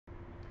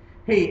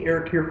Hey,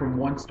 Eric here from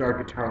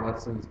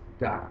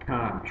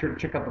OneStarGuitarLessons.com. Be sure to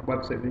check out the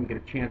website when you get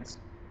a chance.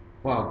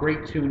 Wow,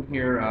 great tune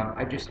here.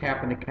 I just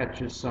happened to catch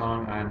this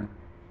song on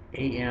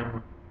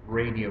AM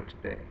radio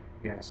today.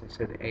 Yes, I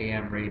said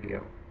AM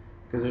radio.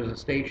 Because there's a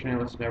station I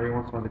listen to every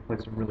once in a while that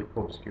plays some really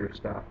cool obscure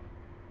stuff.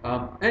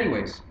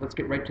 Anyways, let's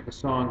get right to the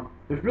song.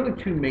 There's really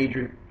two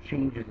major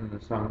changes in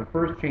the song. The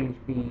first change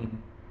being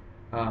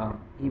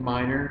E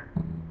minor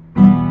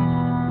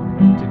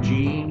to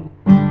G,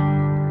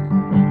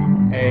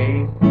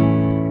 A,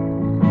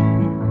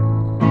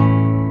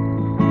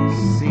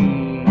 C,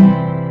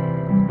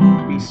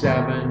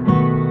 B7,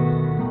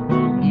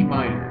 E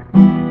minor,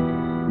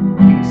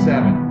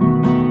 B7.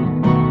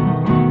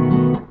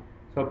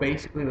 So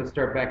basically, let's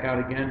start back out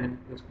again, and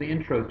the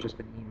intro is just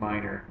an E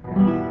minor.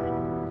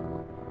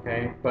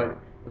 Okay, but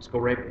let's go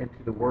right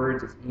into the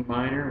words. It's E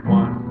minor,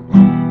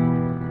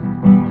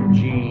 1,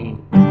 G,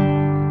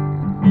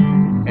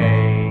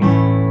 A,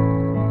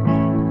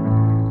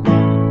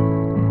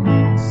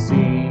 C,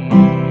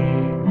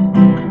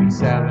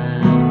 B7,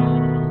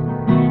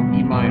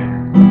 E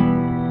minor,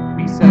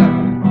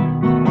 B7.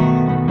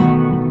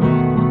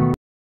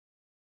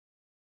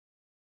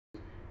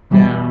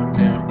 Down,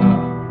 down,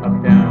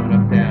 up, down,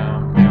 up,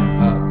 down,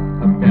 down, up,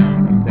 down,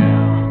 up,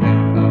 down,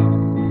 down, up.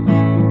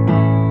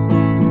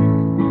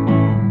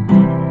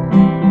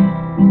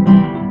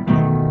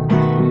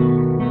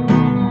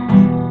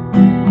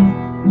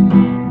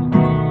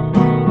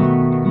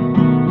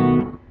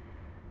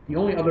 The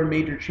only other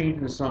major change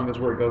in the song is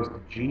where it goes to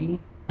G,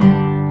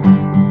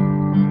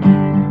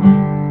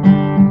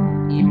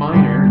 E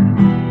minor,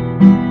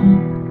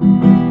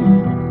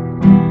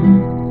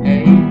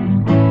 A,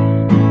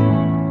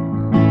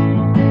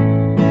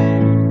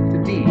 to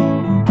D.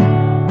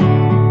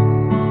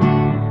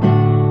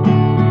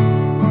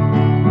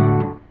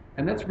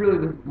 And that's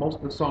really most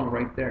of the song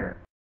right there.